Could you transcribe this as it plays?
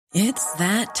It's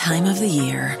that time of the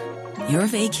year. Your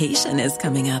vacation is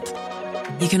coming up.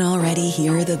 You can already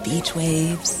hear the beach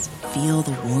waves, feel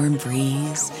the warm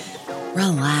breeze,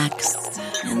 relax,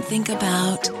 and think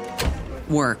about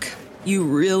work. You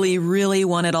really, really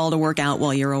want it all to work out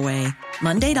while you're away.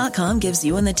 Monday.com gives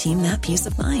you and the team that peace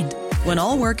of mind. When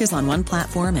all work is on one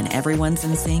platform and everyone's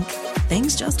in sync,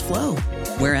 things just flow.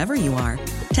 Wherever you are,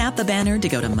 tap the banner to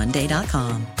go to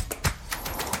Monday.com.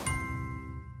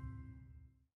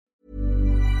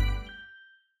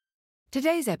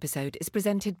 Today's episode is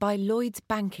presented by Lloyds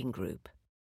Banking Group.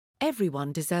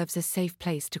 Everyone deserves a safe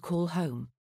place to call home.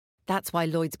 That's why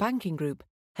Lloyds Banking Group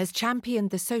has championed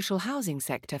the social housing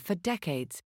sector for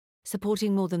decades,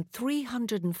 supporting more than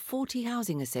 340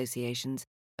 housing associations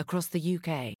across the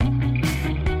UK.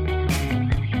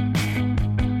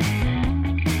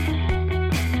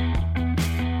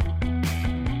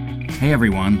 Hey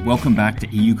everyone, welcome back to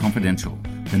EU Confidential,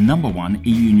 the #1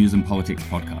 EU news and politics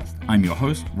podcast. I'm your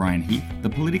host, Ryan Heath, the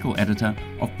political editor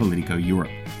of Politico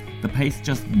Europe. The pace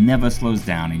just never slows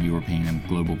down in European and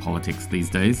global politics these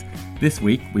days. This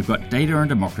week, we've got data and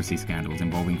democracy scandals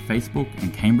involving Facebook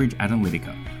and Cambridge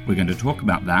Analytica. We're going to talk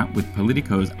about that with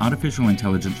Politico's artificial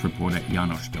intelligence reporter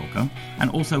János Delka, and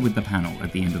also with the panel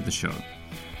at the end of the show.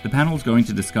 The panel's going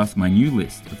to discuss my new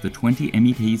list of the 20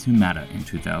 MEPs who matter in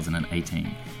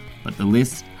 2018. But the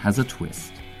list has a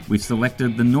twist. We've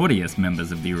selected the naughtiest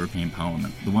members of the European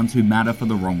Parliament, the ones who matter for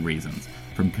the wrong reasons,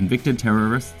 from convicted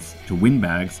terrorists to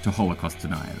windbags to Holocaust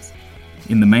deniers.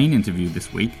 In the main interview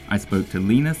this week, I spoke to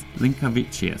Linas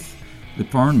Linkevičius, the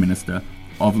foreign minister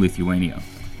of Lithuania.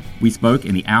 We spoke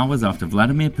in the hours after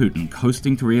Vladimir Putin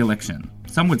coasting to re-election.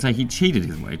 Some would say he cheated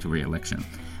his way to re-election.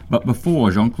 But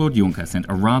before Jean-Claude Juncker sent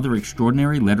a rather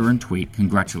extraordinary letter and tweet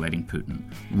congratulating Putin,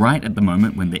 right at the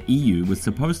moment when the EU was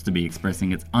supposed to be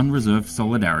expressing its unreserved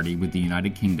solidarity with the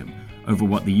United Kingdom over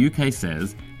what the UK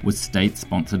says was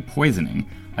state-sponsored poisoning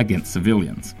against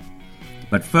civilians.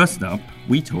 But first up,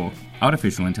 we talk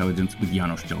artificial intelligence with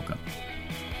János Delka.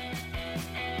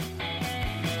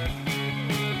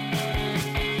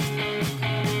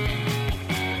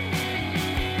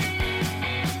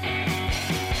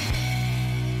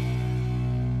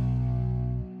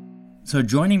 So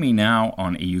joining me now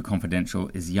on EU Confidential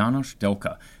is János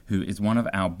Delka, who is one of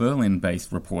our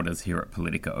Berlin-based reporters here at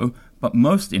Politico. But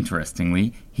most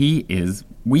interestingly, he is,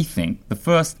 we think, the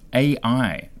first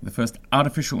AI, the first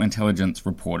artificial intelligence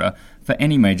reporter for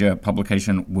any major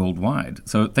publication worldwide.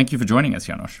 So thank you for joining us,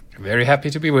 János. Very happy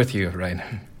to be with you, Ryan.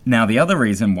 Now, the other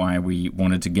reason why we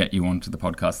wanted to get you onto the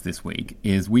podcast this week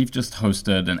is we've just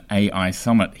hosted an AI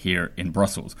summit here in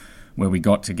Brussels, where we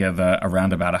got together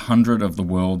around about 100 of the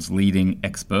world's leading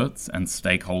experts and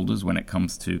stakeholders when it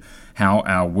comes to how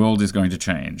our world is going to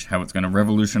change, how it's going to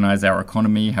revolutionize our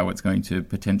economy, how it's going to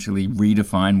potentially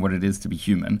redefine what it is to be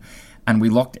human. And we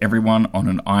locked everyone on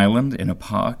an island in a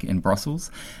park in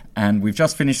Brussels, and we've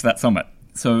just finished that summit.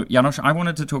 So, János, I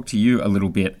wanted to talk to you a little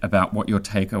bit about what your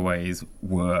takeaways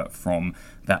were from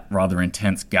that rather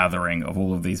intense gathering of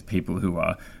all of these people who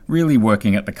are really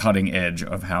working at the cutting edge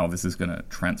of how this is going to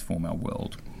transform our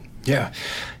world. Yeah.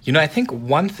 I think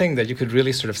one thing that you could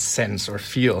really sort of sense or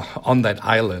feel on that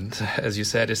island, as you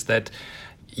said, is that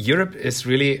Europe is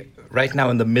really right now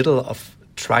in the middle of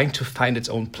trying to find its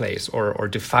own place or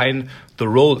define the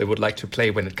role it would like to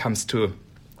play when it comes to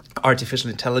artificial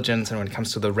intelligence and when it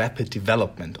comes to the rapid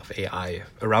development of AI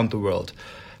around the world.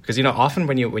 Because, often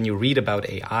when you read about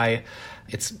AI,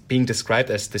 it's being described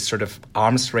as this sort of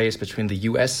arms race between the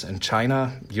US and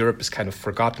China. Europe is kind of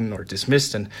forgotten or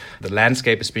dismissed, and the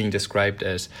landscape is being described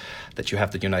as that you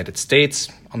have the United States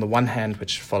on the one hand,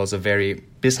 which follows a very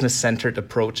business-centered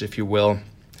approach, if you will.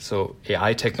 So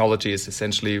AI technology is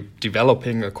essentially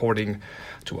developing according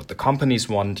to what the companies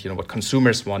want, what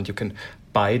consumers want. You can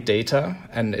buy data,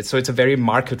 and it's a very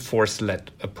market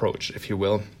force-led approach, if you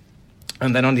will.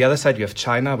 And then on the other side, you have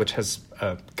China, which has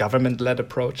a government-led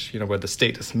approach, where the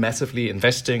state is massively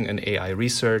investing in AI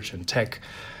research and tech,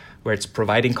 where it's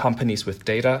providing companies with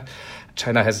data.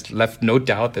 China has left no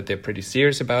doubt that they're pretty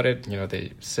serious about it.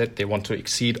 They said they want to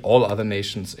exceed all other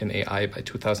nations in AI by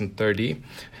 2030.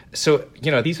 So,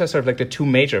 these are sort of like the two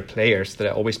major players that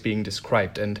are always being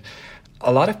described. And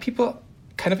a lot of people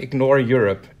kind of ignore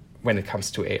Europe when it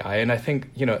comes to AI. And I think,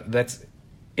 that's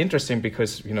interesting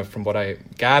because, from what I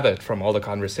gathered from all the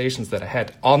conversations that I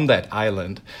had on that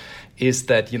island, is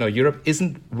that, Europe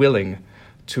isn't willing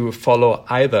to follow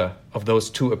either of those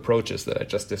two approaches that I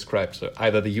just described. So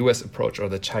either the US approach or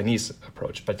the Chinese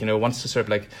approach, but, wants to sort of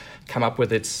like come up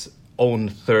with its own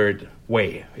third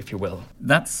way, if you will.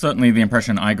 That's certainly the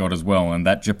impression I got as well, and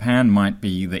that Japan might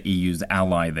be the EU's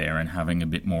ally there in having a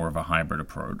bit more of a hybrid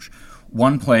approach.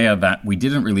 One player that we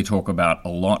didn't really talk about a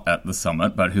lot at the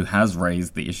summit, but who has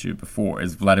raised the issue before,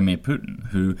 is Vladimir Putin,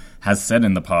 who has said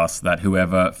in the past that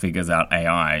whoever figures out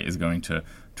AI is going to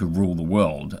rule the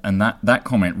world. And that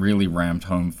comment really rammed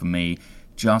home for me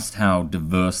just how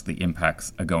diverse the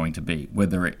impacts are going to be,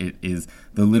 whether it is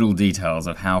the little details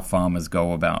of how farmers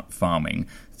go about farming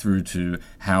through to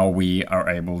how we are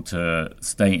able to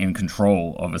stay in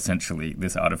control of essentially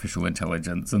this artificial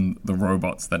intelligence and the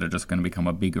robots that are just going to become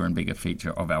a bigger and bigger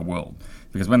feature of our world.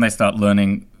 Because when they start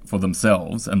learning for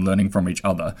themselves and learning from each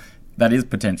other, that is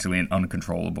potentially an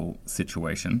uncontrollable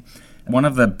situation. One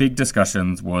of the big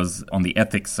discussions was on the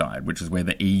ethics side, which is where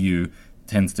the EU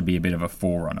tends to be a bit of a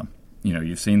forerunner. You know,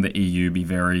 you've seen the EU be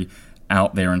very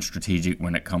out there and strategic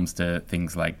when it comes to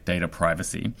things like data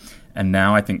privacy. And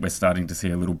now I think we're starting to see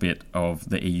a little bit of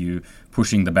the EU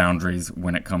pushing the boundaries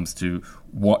when it comes to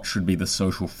what should be the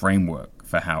social framework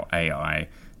for how AI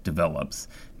develops.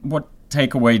 What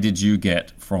takeaway did you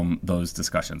get from those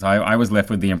discussions? I was left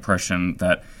with the impression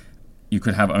that you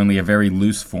could have only a very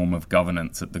loose form of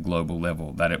governance at the global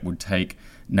level, that it would take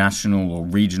national or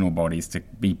regional bodies to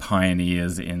be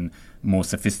pioneers in more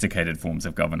sophisticated forms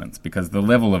of governance, because the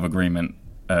level of agreement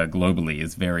globally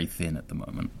is very thin at the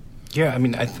moment. Yeah, I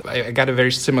mean, I got a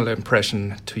very similar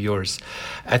impression to yours.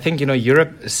 I think,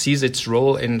 Europe sees its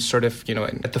role in sort of,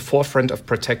 at the forefront of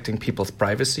protecting people's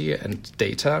privacy and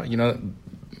data.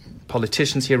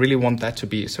 Politicians here really want that to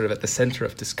be sort of at the center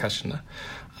of discussion.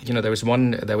 There was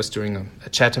one that was during a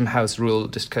Chatham House rule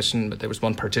discussion, but there was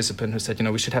one participant who said,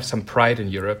 we should have some pride in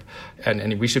Europe,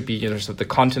 and we should be, sort of the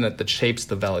continent that shapes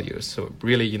the values. So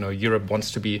really, Europe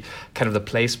wants to be kind of the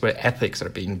place where ethics are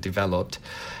being developed.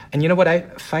 And what I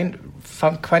found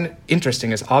quite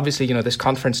interesting is obviously, this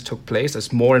conference took place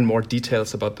as more and more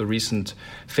details about the recent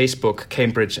Facebook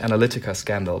Cambridge Analytica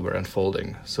scandal were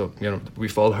unfolding. So,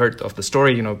 we've all heard of the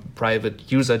story,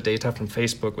 private user data from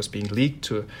Facebook was being leaked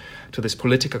to this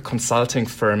political consulting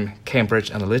firm,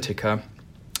 Cambridge Analytica.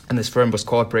 And this firm was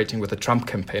cooperating with the Trump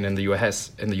campaign in the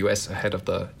US ahead of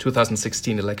the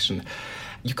 2016 election.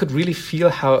 You could really feel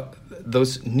how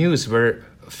those news were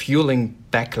fueling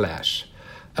backlash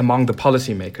among the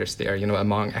policymakers there,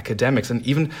 among academics, and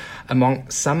even among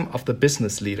some of the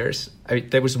business leaders.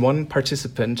 There was one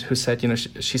participant who said,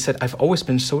 she said, I've always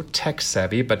been so tech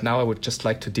savvy, but now I would just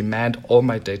like to demand all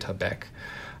my data back.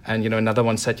 And, another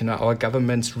one said, our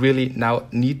governments really now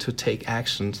need to take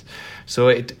actions. So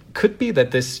it could be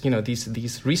that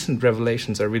these recent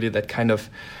revelations are really that kind of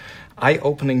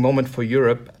eye-opening moment for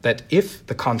Europe, that if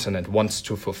the continent wants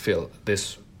to fulfill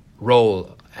this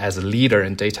role as a leader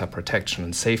in data protection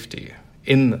and safety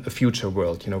in a future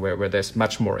world, where there's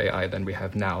much more AI than we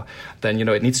have now, then,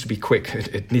 it needs to be quick.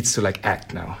 It needs to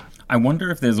act now. I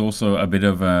wonder if there's also a bit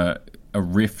of a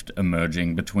rift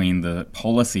emerging between the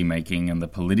policy making and the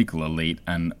political elite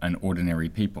and ordinary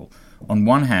people. On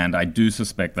one hand, I do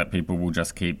suspect that people will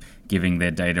just keep giving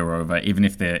their data over, even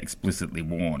if they're explicitly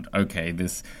warned. Okay,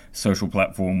 this social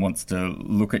platform wants to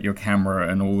look at your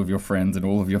camera and all of your friends and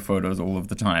all of your photos all of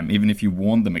the time. Even if you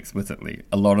warned them explicitly,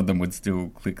 a lot of them would still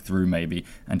click through maybe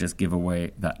and just give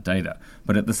away that data.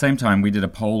 But at the same time, we did a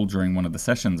poll during one of the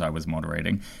sessions I was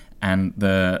moderating, and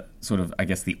the sort of,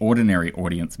 the ordinary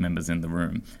audience members in the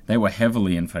room, they were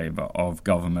heavily in favor of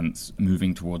governments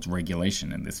moving towards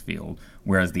regulation in this field,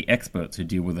 whereas the experts who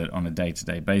deal with it on a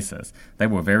day-to-day basis, they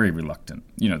were very reluctant.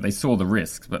 They saw the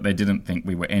risks, but they didn't think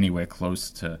we were anywhere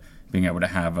close to being able to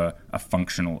have a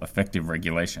functional, effective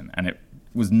regulation. And it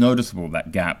was noticeable,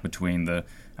 that gap between the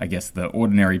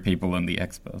ordinary people and the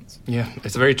experts. Yeah,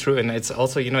 it's very true. And it's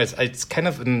also, it's kind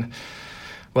of an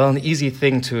easy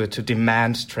thing to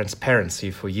demand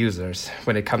transparency for users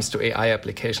when it comes to AI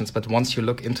applications. But once you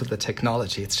look into the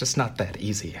technology, it's just not that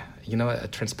easy.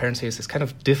 Transparency is kind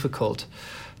of difficult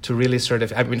to really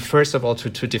first of all,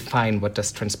 to define what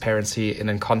does transparency in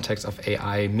a context of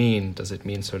AI mean? Does it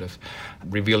mean sort of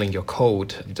revealing your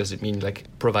code? Does it mean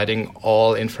providing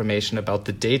all information about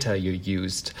the data you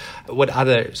used? What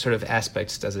other sort of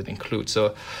aspects does it include?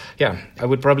 So, yeah, I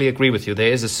would probably agree with you.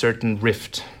 There is a certain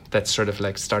rift that's sort of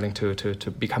starting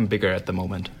to become bigger at the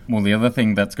moment. Well, the other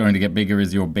thing that's going to get bigger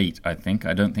is your beat, I think.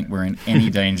 I don't think we're in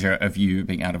any danger of you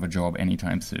being out of a job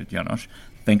anytime soon, János.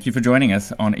 Thank you for joining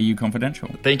us on EU Confidential.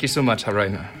 Thank you so much,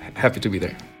 Rainer. Happy to be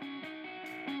there.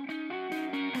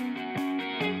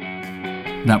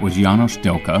 That was János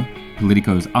Delka,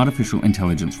 Politico's artificial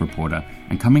intelligence reporter,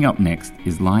 and coming up next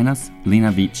is Linas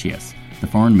Linkevičius, the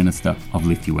Foreign Minister of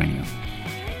Lithuania.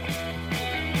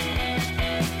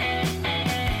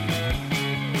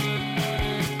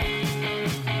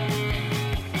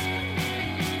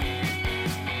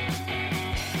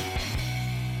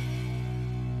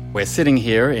 We're sitting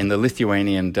here in the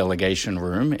Lithuanian delegation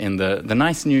room in the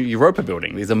nice new Europa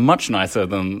building. These are much nicer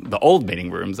than the old meeting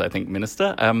rooms, I think,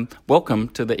 Minister. Welcome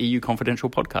to the EU Confidential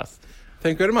podcast.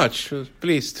 Thank you very much.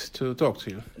 Pleased to talk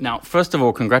to you. Now, first of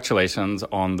all, congratulations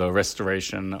on the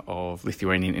restoration of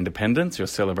Lithuanian independence. You're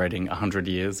celebrating 100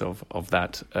 years of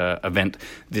that event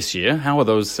this year. How are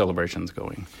those celebrations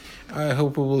going? I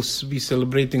hope we will be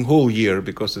celebrating whole year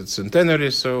because it's centenary,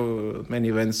 so many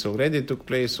events already took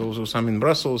place, also some in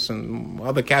Brussels and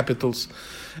other capitals.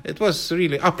 It was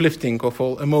really uplifting of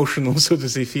all emotional, so to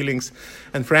say, feelings.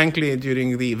 And frankly,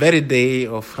 during the very day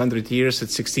of 100 years,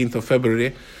 it's 16th of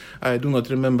February, I do not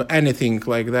remember anything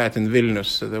like that in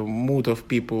Vilnius. The mood of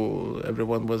people,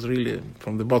 everyone was really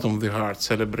from the bottom of the heart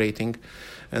celebrating,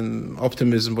 and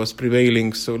optimism was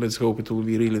prevailing. So let's hope it will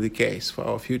be really the case for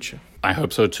our future. I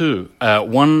hope so too.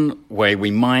 One way we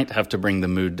might have to bring the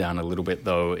mood down a little bit,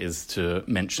 though, is to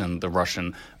mention the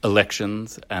Russian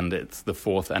elections, and it's the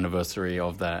 4th anniversary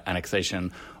of the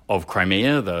annexation of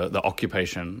Crimea, the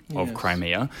occupation of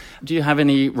Crimea. Do you have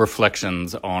any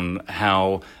reflections on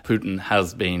how Putin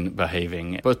has been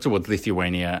behaving, both towards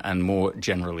Lithuania and more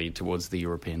generally towards the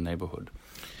European neighborhood?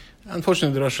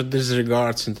 Unfortunately, Russia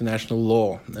disregards international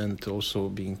law, and also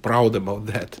being proud about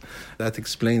that. That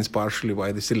explains partially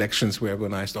why these elections were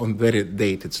organized on very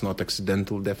date. It's not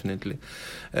accidental, definitely.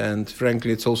 And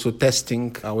frankly, it's also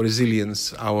testing our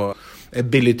resilience, our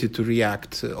ability to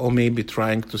react, or maybe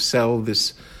trying to sell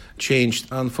this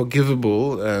changed,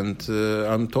 unforgivable and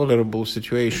intolerable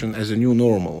situation as a new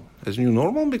normal. As new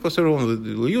normal because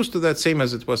everyone was used to that, same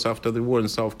as it was after the war in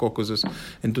South Caucasus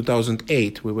in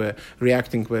 2008. We were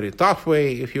reacting very tough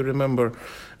way, if you remember,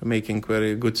 making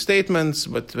very good statements,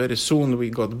 but very soon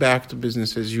we got back to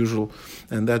business as usual,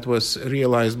 and that was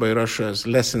realized by Russia as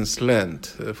lessons learned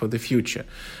for the future,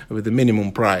 with the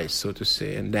minimum price, so to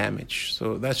say, and damage.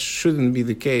 So that shouldn't be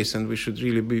the case, and we should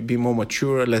really be more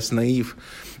mature, less naive,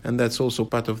 and that's also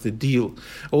part of the deal.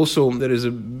 Also, there is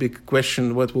a big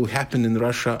question what will happen in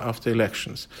Russia after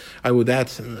elections. I would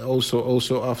add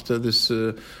also after this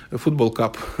football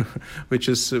cup, which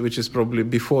is probably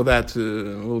before that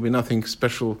will be nothing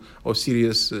special or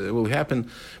serious will happen.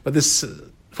 But this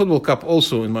football cup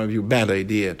also, in my view, bad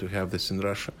idea to have this in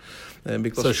Russia.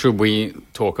 So should we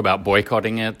talk about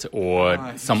boycotting it or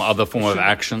some other form of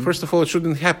action? First of all, it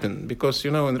shouldn't happen because,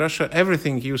 in Russia,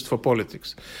 everything used for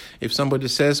politics. If somebody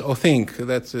says or think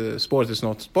that sport is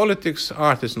not politics,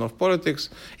 art is not politics,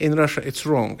 in Russia it's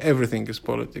wrong. Everything is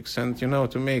politics. And,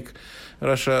 to make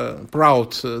Russia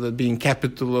proud that being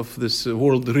capital of this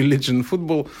world religion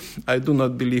football, I do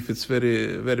not believe it's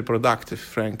very, very productive,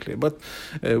 frankly. But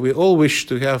we all wish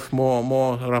to have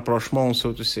more rapprochement,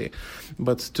 so to say.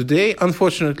 But today,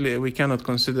 unfortunately, we cannot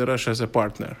consider Russia as a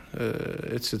partner.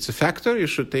 It's a factor. You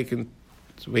should take in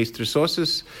waste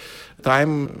resources,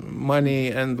 time, money,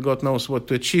 and God knows what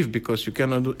to achieve because you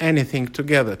cannot do anything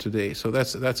together today. So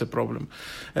that's a problem.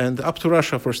 And up to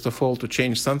Russia, first of all, to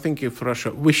change something if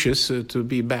Russia wishes to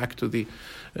be back to the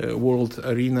world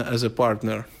arena as a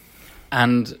partner.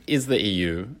 And is the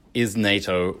EU, is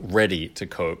NATO ready to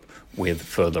cope with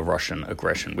further Russian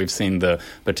aggression? We've seen the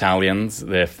battalions,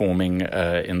 they're forming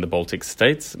in the Baltic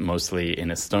states, mostly in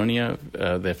Estonia,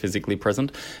 they're physically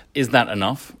present. Is that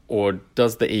enough, or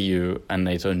does the EU and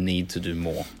NATO need to do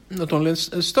more? Not only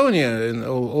Estonia, in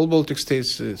all Baltic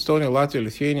states, Estonia, Latvia,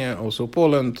 Lithuania, also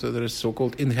Poland, there is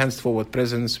so-called enhanced forward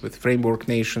presence with framework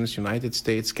nations, United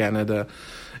States, Canada,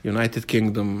 United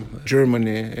Kingdom,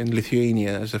 Germany, and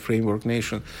Lithuania as a framework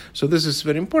nation. So this is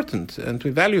very important, and we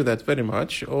value that very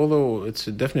much, although it's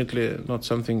definitely not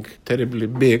something terribly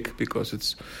big because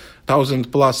it's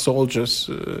 1,000+ soldiers,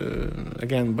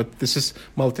 again, but this is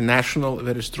multinational,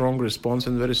 very strong response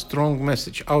and very strong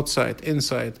message outside,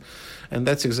 inside, and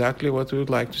that's exactly what we would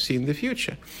like to see in the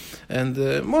future.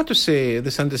 And more to say,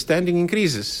 this understanding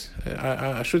increases.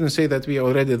 I shouldn't say that we are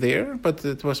already there, but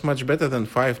it was much better than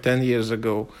 5-10 years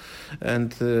ago.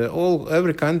 And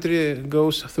every country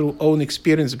goes through own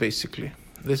experience, basically.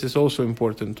 This is also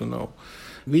important to know.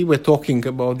 We were talking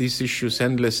about these issues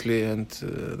endlessly, and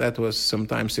that was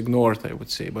sometimes ignored, I would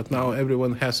say. But now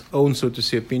everyone has own, so to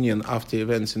say, opinion after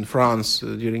events in France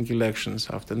during elections,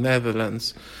 after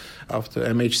Netherlands, after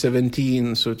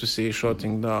MH17, so to say,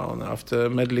 shutting down, after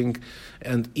meddling,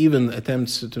 and even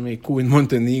attempts to make coup in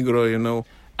Montenegro,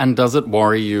 And does it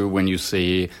worry you when you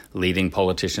see leading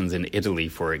politicians in Italy,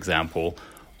 for example,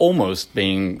 almost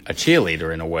being a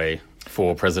cheerleader in a way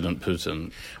for President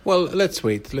Putin? Well, let's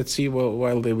wait. Let's see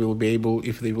while they will be able,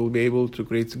 if they will be able to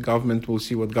create a government. We'll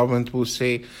see what government will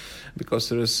say, because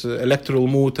there is electoral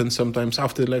mood, and sometimes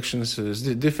after elections there's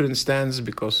different stands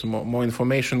because more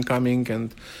information coming,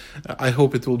 and I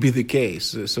hope it will be the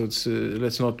case. So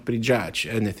let's not prejudge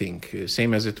anything.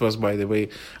 Same as it was, by the way,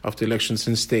 after elections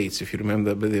in states. If you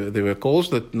remember, there were calls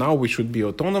that now we should be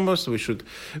autonomous,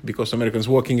 because Americans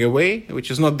walking away, which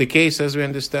is not the case, as we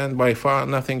understand, by far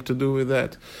nothing to do with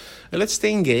that. Let's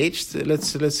stay engaged.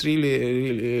 Let's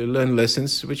really learn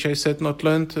lessons, which I said not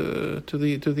learned to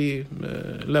the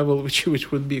level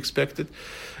which would be expected,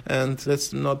 and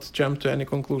let's not jump to any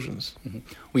conclusions. Mm-hmm.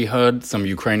 We heard some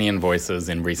Ukrainian voices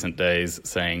in recent days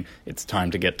saying it's time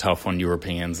to get tough on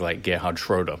Europeans like Gerhard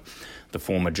Schroeder, the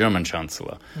former German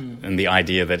chancellor, and the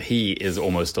idea that he is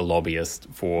almost a lobbyist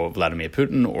for Vladimir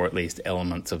Putin, or at least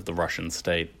elements of the Russian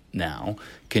state now.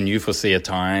 Can you foresee a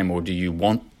time, or do you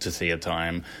want to see a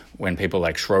time, when people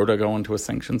like Schroeder go onto a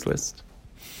sanctions list?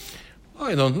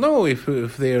 I don't know if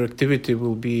their activity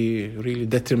will be really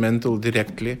detrimental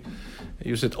directly.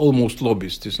 You said almost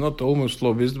lobbyist. He's not almost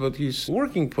lobbyist, but he's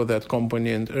working for that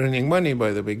company and earning money,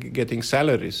 by the way, getting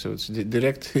salaries. So it's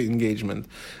direct engagement.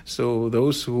 So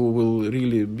those who will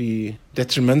really be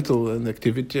detrimental in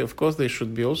activity, of course, they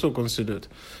should be also considered,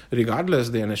 regardless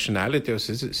their nationality or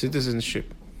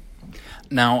citizenship.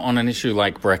 Now, on an issue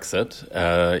like Brexit,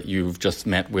 you've just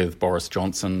met with Boris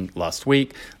Johnson last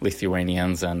week.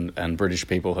 Lithuanians and British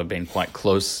people have been quite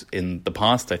close in the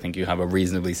past. I think you have a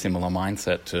reasonably similar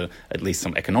mindset to at least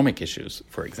some economic issues,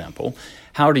 for example.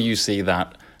 How do you see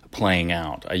that playing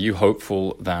out? Are you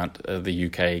hopeful that the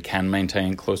UK can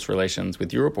maintain close relations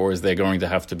with Europe, or is there going to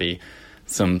have to be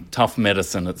some tough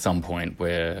medicine at some point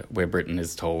where Britain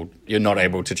is told you're not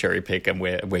able to cherry pick and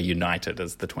we're united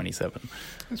as the 27?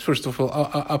 It's first of all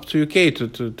up to UK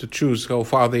to choose how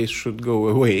far they should go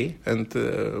away, and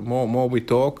more we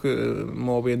talk,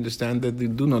 more we understand that they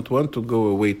do not want to go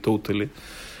away totally,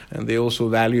 and they also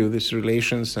value these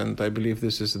relations, and I believe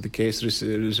this is the case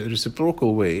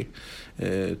reciprocal way.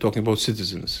 Talking about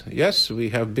citizens, yes, we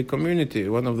have big community,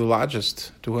 one of the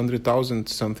largest, 200,000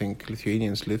 something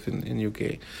Lithuanians live in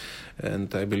UK,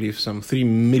 and I believe some 3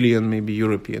 million maybe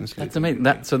Europeans. That's amazing.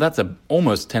 So that's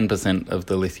almost 10% of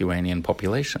the Lithuanian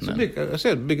population. I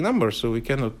said big number, so we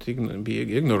cannot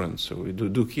be ignorant. So we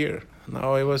do care.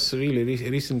 Now I was really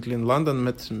recently in London,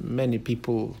 met many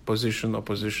people,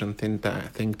 opposition,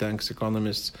 think tanks,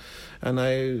 economists, and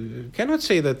I cannot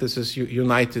say that this is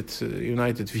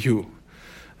united view.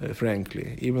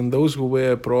 Frankly, even those who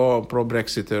were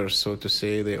pro-Brexiters, so to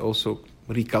say, they also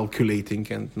recalculating,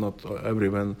 and not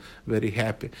everyone very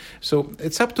happy. So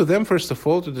it's up to them, first of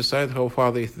all, to decide how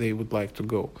far they would like to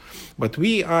go. But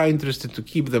we are interested to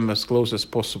keep them as close as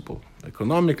possible.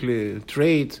 Economically,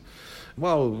 trade,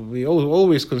 well, we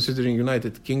always considering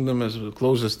United Kingdom as the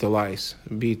closest allies,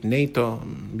 be it NATO,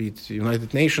 be it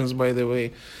United Nations, by the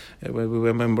way, where we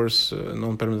were members,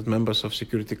 non-permanent members of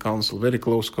Security Council, very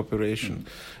close cooperation.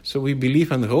 So we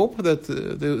believe and hope that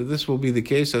this will be the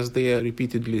case, as they are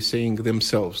repeatedly saying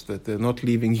themselves, that they're not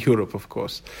leaving Europe, of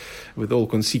course, with all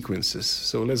consequences.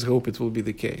 So let's hope it will be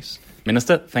the case.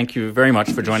 Minister, thank you very much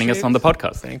for joining us on the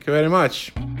podcast. Thank you very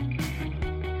much.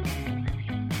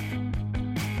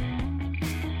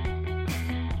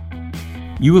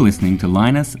 You were listening to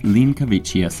Linas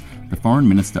Linkevicius, the Foreign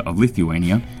Minister of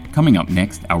Lithuania. Coming up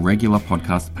next, our regular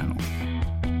podcast panel.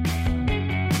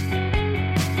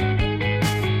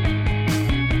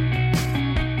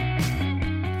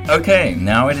 Okay,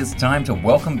 now it is time to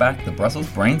welcome back the Brussels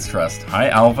Brains Trust. Hi,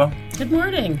 Alva. Good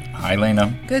morning. Hi,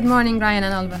 Lena. Good morning, Ryan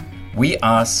and Alva. We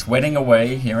are sweating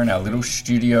away here in our little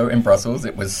studio in Brussels.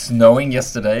 It was snowing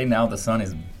yesterday. Now the sun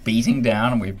is beating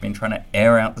down, and we've been trying to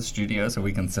air out the studio so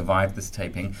we can survive this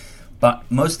taping. But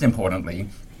most importantly,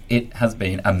 it has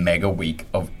been a mega week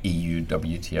of EU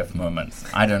WTF moments.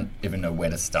 I don't even know where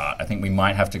to start. I think we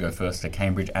might have to go first to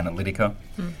Cambridge Analytica.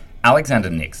 Alexander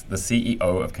Nix, the CEO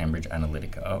of Cambridge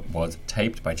Analytica, was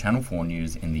taped by Channel 4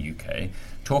 News in the UK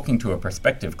talking to a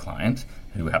prospective client,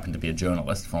 who happened to be a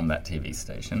journalist from that TV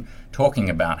station, talking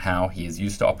about how he is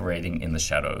used to operating in the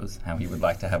shadows, how he would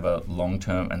like to have a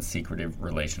long-term and secretive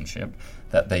relationship,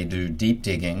 that they do deep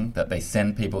digging, that they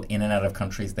send people in and out of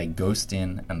countries, they ghost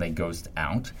in and they ghost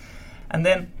out. And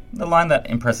then the line that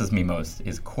impresses me most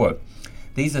is, quote,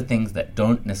 "These are things that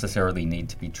don't necessarily need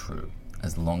to be true,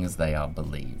 as long as they are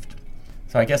believed."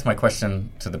 So I guess my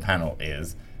question to the panel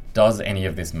is, does any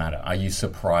of this matter? Are you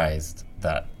surprised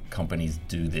that companies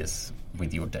do this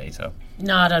with your data?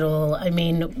 Not at all. I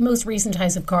mean, most recent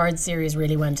House of Cards series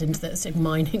really went into this,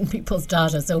 mining people's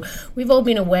data. So we've all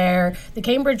been aware. The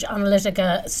Cambridge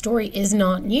Analytica story is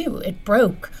not new. It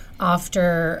broke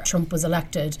after Trump was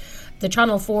elected. The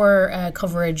Channel 4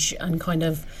 coverage and kind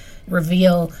of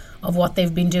reveal of what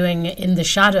they've been doing in the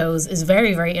shadows is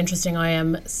very, very interesting. I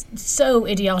am so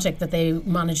idiotic that they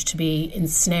managed to be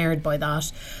ensnared by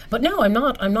that. But no,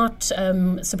 I'm not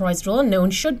surprised at all. No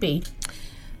one should be.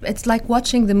 It's like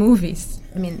watching the movies.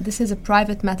 I mean, this is a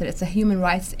private matter. It's a human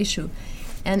rights issue.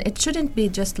 And it shouldn't be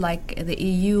just like the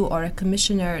EU or a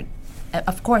commissioner.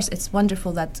 Of course, it's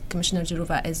wonderful that Commissioner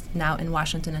Jourová is now in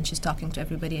Washington and she's talking to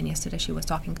everybody. And yesterday she was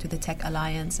talking to the Tech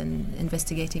Alliance and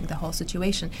investigating the whole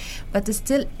situation. But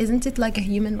still, isn't it like a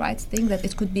human rights thing that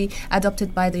it could be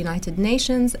adopted by the United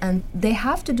Nations? And they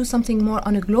have to do something more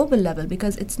on a global level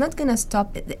because it's not going to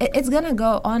stop. It's going to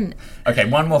go on. Okay,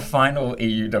 one more final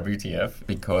EU WTF,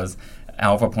 because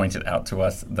Alva pointed out to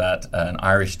us that an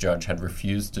Irish judge had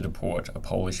refused to deport a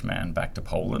Polish man back to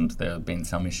Poland. There had been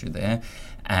some issue there.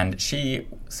 And she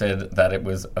said that it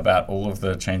was about all of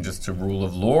the changes to rule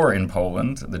of law in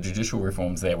Poland, the judicial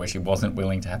reforms there, where she wasn't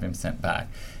willing to have him sent back.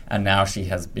 And now she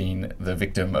has been the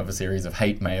victim of a series of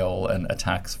hate mail and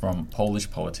attacks from Polish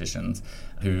politicians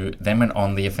who then went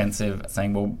on the offensive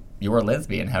saying, well, you're a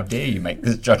lesbian, how dare you make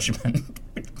this judgment?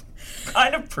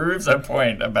 Kind of proves her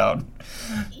point about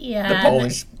the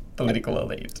Polish political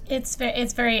elite. It's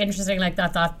very interesting. Like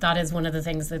that is one of the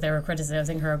things that they were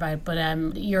criticizing her about. But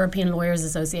European lawyers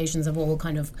associations have all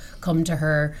kind of come to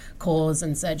her cause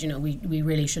and said, we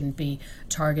really shouldn't be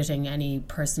targeting any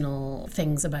personal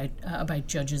things about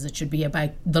judges. It should be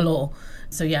about the law.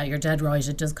 So yeah, you're dead right.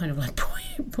 It does kind of like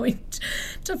point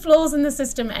to flaws in the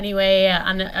system anyway.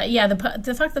 And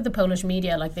the fact that the Polish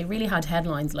media, like, they really had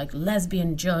headlines like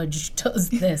lesbian judge does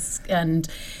this, and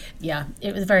yeah,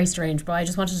 it was very strange. But I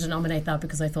just wanted to nominate that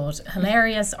because I thought,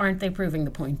 hilarious, aren't they proving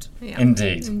the point? Yeah.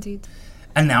 Indeed.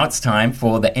 And now it's time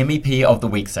for the MEP of the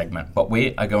Week segment, but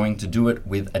we are going to do it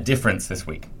with a difference this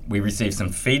week. We received some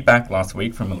feedback last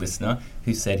week from a listener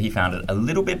who said he found it a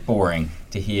little bit boring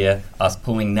to hear us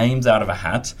pulling names out of a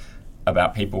hat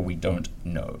about people we don't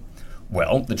know.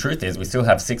 Well, the truth is we still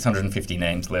have 650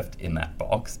 names left in that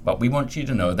box, but we want you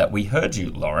to know that we heard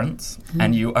you, Lawrence,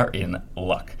 and you are in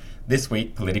luck. This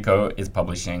week, Politico is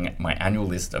publishing my annual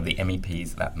list of the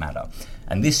MEPs that matter.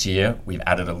 And this year, we've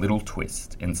added a little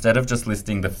twist. Instead of just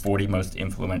listing the 40 most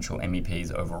influential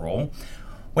MEPs overall,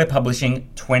 we're publishing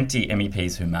 20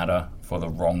 MEPs who matter for the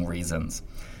wrong reasons.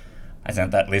 I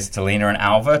sent that list to Lena and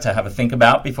Alva to have a think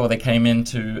about before they came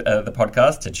into the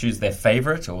podcast to choose their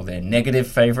favourite or their negative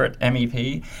favourite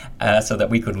MEP so that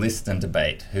we could list and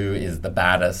debate who is the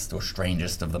baddest or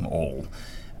strangest of them all.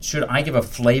 Should I give a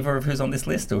flavour of who's on this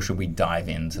list, or should we dive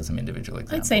into some individual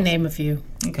examples? I'd say name a few.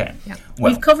 Okay. Yeah.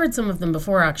 Well, we've covered some of them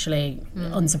before, actually,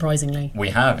 unsurprisingly.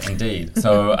 We have, indeed.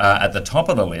 So at the top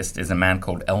of the list is a man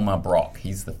called Elmar Brok.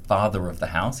 He's the father of the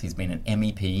House. He's been an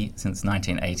MEP since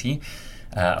 1980.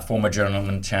 A former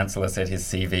German Chancellor said his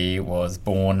CV was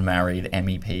born, married,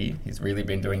 MEP. He's really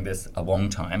been doing this a long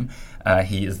time.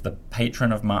 He is the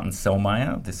patron of Martin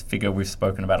Selmayr, this figure we've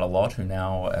spoken about a lot, who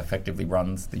now effectively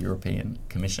runs the European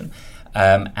Commission.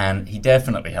 And he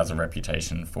definitely has a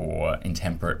reputation for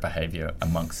intemperate behaviour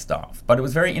amongst staff. But it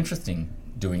was very interesting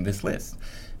doing this list,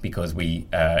 because we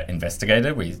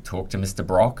investigated, we talked to Mr.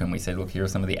 Brok, and we said, look, here are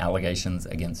some of the allegations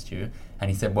against you. And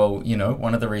he said, well,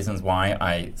 one of the reasons why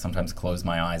I sometimes close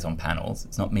my eyes on panels,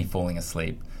 it's not me falling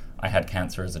asleep. I had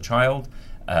cancer as a child.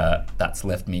 That's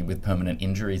left me with permanent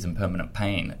injuries and permanent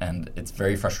pain. And it's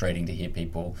very frustrating to hear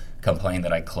people complain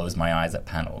that I close my eyes at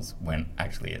panels when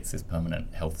actually it's this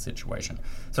permanent health situation.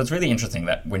 So it's really interesting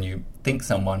that when you think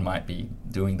someone might be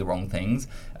doing the wrong things,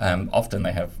 often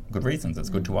they have good reasons. It's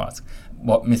good to ask.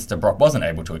 What Mr. Brok wasn't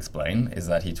able to explain is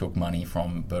that he took money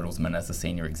from Bertelsmann as a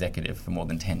senior executive for more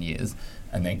than 10 years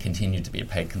and then continued to be a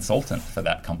paid consultant for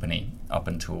that company up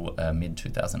until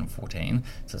mid-2014.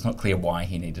 So it's not clear why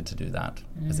he needed to do that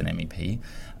as an MEP.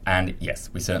 And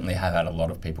yes, we certainly have had a lot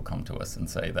of people come to us and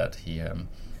say that he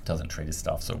doesn't treat his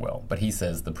staff so well. But he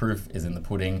says the proof is in the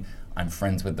pudding. I'm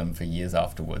friends with them for years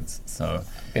afterwards. So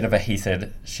a bit of a he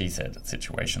said, she said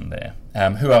situation there.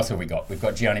 Who else have we got? We've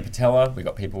got Gianni Pittella. We've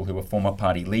got people who are former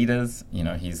party leaders.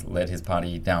 He's led his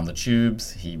party down the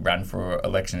tubes. He ran for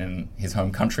election in his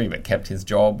home country but kept his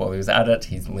job while he was at it.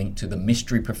 He's linked to the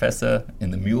mystery professor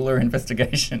in the Mueller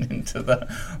investigation into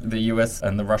the US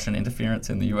and the Russian interference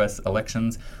in the US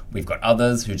elections. We've got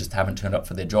others who just haven't turned up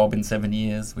for their job in 7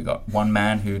 years. We've got one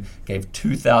man who gave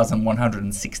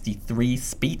 2,163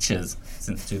 speeches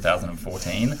since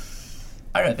 2014.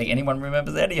 I don't think anyone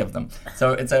remembers any of them.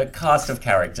 So it's a cast of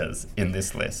characters in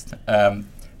this list.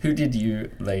 Who did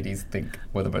you ladies think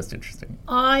were the most interesting?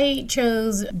 I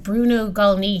chose Bruno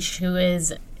Gollnisch, who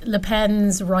is Le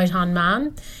Pen's right-hand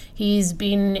man. He's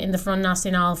been in the Front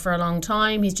National for a long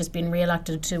time. He's just been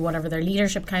re-elected to whatever their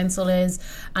leadership council is.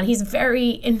 And he's a very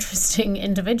interesting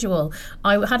individual.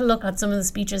 I had a look at some of the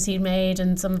speeches he'd made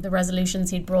and some of the resolutions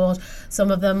he'd brought.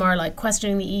 Some of them are like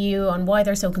questioning the EU on why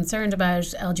they're so concerned about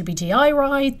LGBTI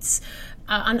rights.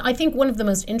 And I think one of the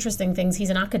most interesting things, he's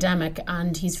an academic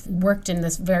and he's worked in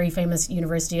this very famous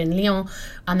university in Lyon.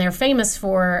 And they're famous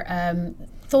for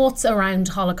thoughts around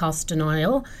Holocaust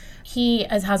denial. He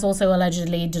has also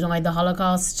allegedly denied the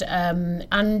Holocaust.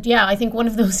 And yeah, I think one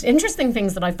of the most interesting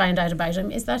things that I found out about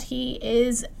him is that he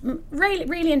is really,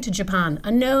 really into Japan,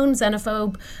 a known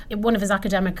xenophobe. One of his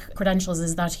academic credentials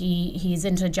is that he's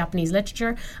into Japanese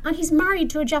literature and he's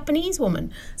married to a Japanese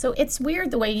woman. So it's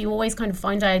weird the way you always kind of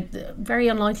find out very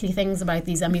unlikely things about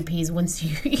these MEPs once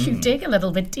you dig a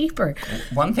little bit deeper.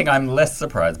 One thing I'm less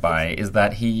surprised by is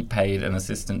that he paid an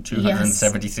assistant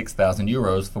 276,000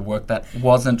 euros for work that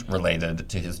wasn't related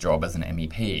to his job as an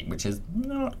MEP, which is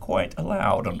not quite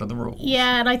allowed under the rules.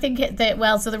 Yeah, and I think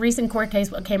so the recent court case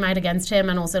came out against him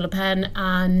and also Le Pen,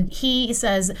 and he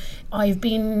says, I've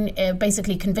been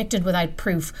basically convicted without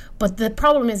proof, but the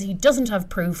problem is he doesn't have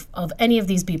proof of any of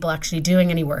these people actually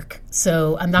doing any work.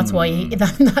 So, and that's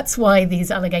why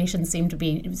these allegations seem to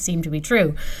be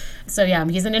true. So yeah,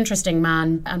 he's an interesting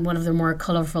man and one of the more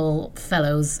colourful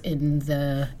fellows in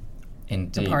the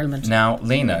Parliament. Now,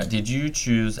 Lena, did you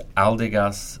choose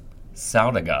Algirdas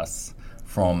Saudargas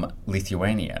from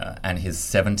Lithuania and his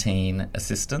 17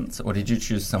 assistants, or did you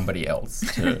choose somebody else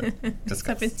to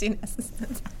discuss? 17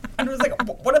 assistants. And it was like,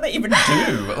 what do they even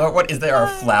do? What is there, a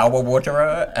flower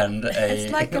waterer and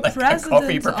it's like a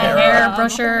coffee preparer? A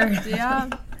hairbrusher. Yeah.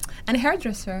 And a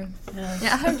hairdresser.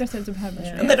 Yeah, a hairdresser to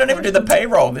hairdresser. And they don't even do the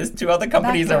payroll. There's 2 other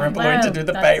companies are employed to do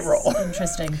the payroll.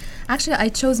 Interesting. Actually, I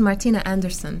chose Martina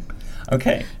Anderson.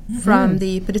 Okay. From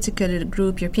the political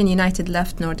group European United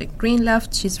Left, Nordic Green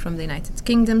Left. She's from the United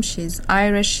Kingdom. She's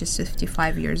Irish. She's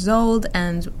 55 years old.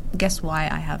 And guess why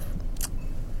I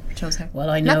chose her? Well,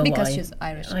 I know Not because why. she's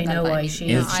Irish. I know why.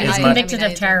 She's She's convicted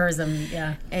of terrorism.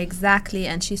 Yeah. Exactly.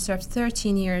 And she served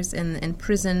 13 years in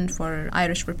prison for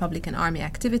Irish Republican Army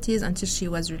activities until she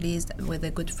was released with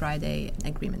a Good Friday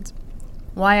Agreement.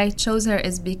 Why I chose her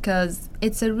is because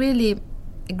it's a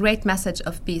great message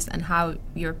of peace and how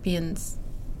Europeans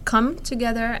come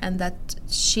together, and that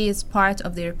she is part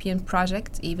of the European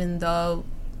project, even though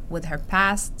with her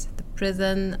past, the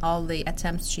prison, all the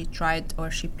attempts she tried or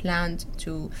she planned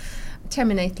to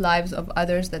terminate lives of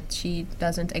others that she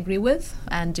doesn't agree with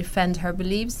and defend her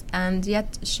beliefs, and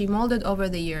yet she molded over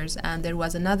the years, and there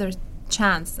was another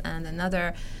chance and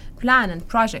another plan and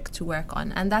project to work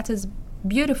on, and that is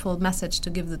beautiful message to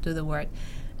give to the world.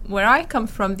 Where I come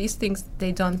from, these things,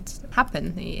 they don't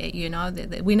happen.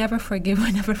 We never forgive,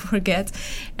 we never forget.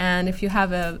 And if you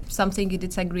have something you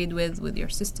disagreed with your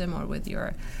system or with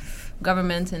your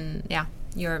government, and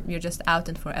you're just out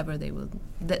and forever. They will.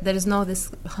 There is no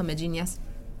this homogeneous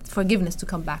forgiveness to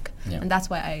come back, and that's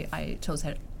why I chose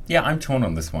her. Yeah, I'm torn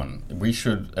on this one. We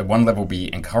should, at one level,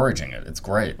 be encouraging it. It's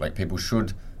great. Like, people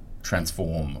should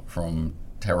transform from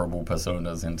terrible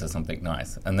personas into something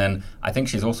nice. And then I think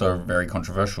she's also very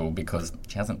controversial because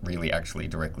she hasn't really actually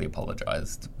directly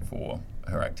apologized for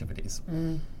her activities.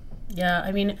 Yeah,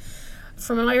 I mean,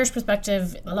 from an Irish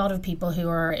perspective, a lot of people who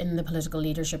are in the political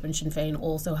leadership in Sinn Féin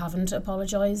also haven't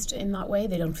apologised in that way.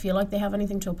 They don't feel like they have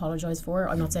anything to apologise for.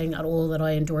 I'm not saying at all that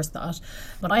I endorse that,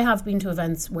 but I have been to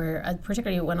events where,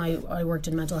 particularly when I worked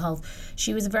in mental health,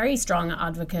 she was a very strong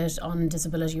advocate on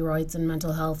disability rights and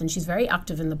mental health, and she's very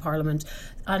active in the Parliament.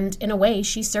 And in a way,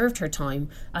 she served her time,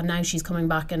 and now she's coming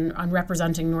back and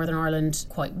representing Northern Ireland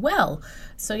quite well.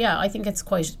 So yeah, I think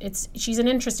she's an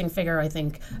interesting figure, I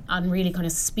think, and really kind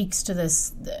of speaks to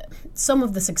some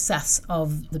of the success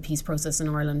of the peace process in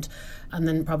Ireland. And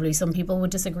then probably some people would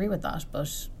disagree with that,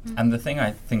 but... And the thing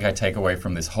I think I take away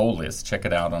from this whole list, check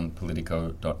it out on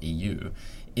politico.eu,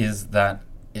 is that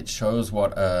it shows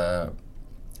what a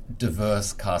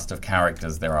diverse cast of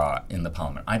characters there are in the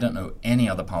Parliament. I don't know any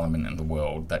other Parliament in the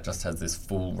world that just has this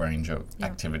full range of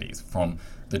activities, from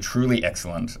the truly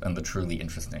excellent and the truly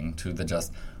interesting to the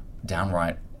just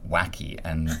downright wacky,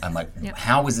 and I'm like,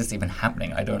 how is this even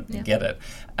happening? I don't get it.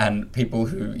 And people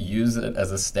who use it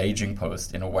as a staging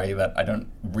post in a way that I don't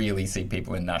really see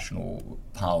people in national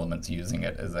parliaments using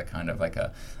it as a kind of like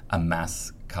a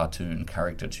mass cartoon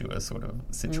caricature sort of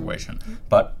situation.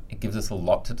 But it gives us a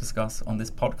lot to discuss on this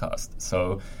podcast.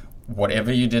 So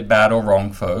whatever you did bad or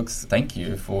wrong, folks, thank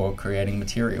you for creating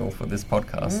material for this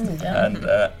podcast.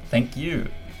 And thank you,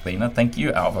 Lena. Thank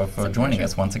you, Alva, for joining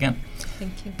us once again.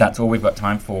 Thank you. That's all we've got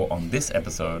time for on this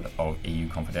episode of EU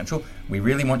Confidential. We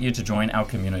really want you to join our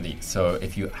community. So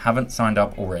if you haven't signed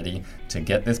up already to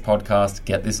get this podcast,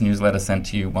 get this newsletter sent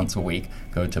to you once a week,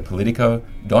 go to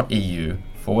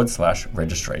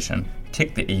politico.eu/registration,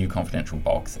 tick the EU Confidential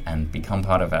box, and become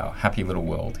part of our happy little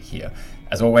world here.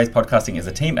 As always, podcasting is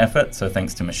a team effort, so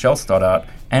thanks to Michelle Stoddart,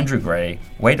 Andrew Gray,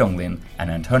 Wei Donglin, and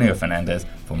Antonio Fernandez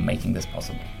for making this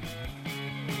possible.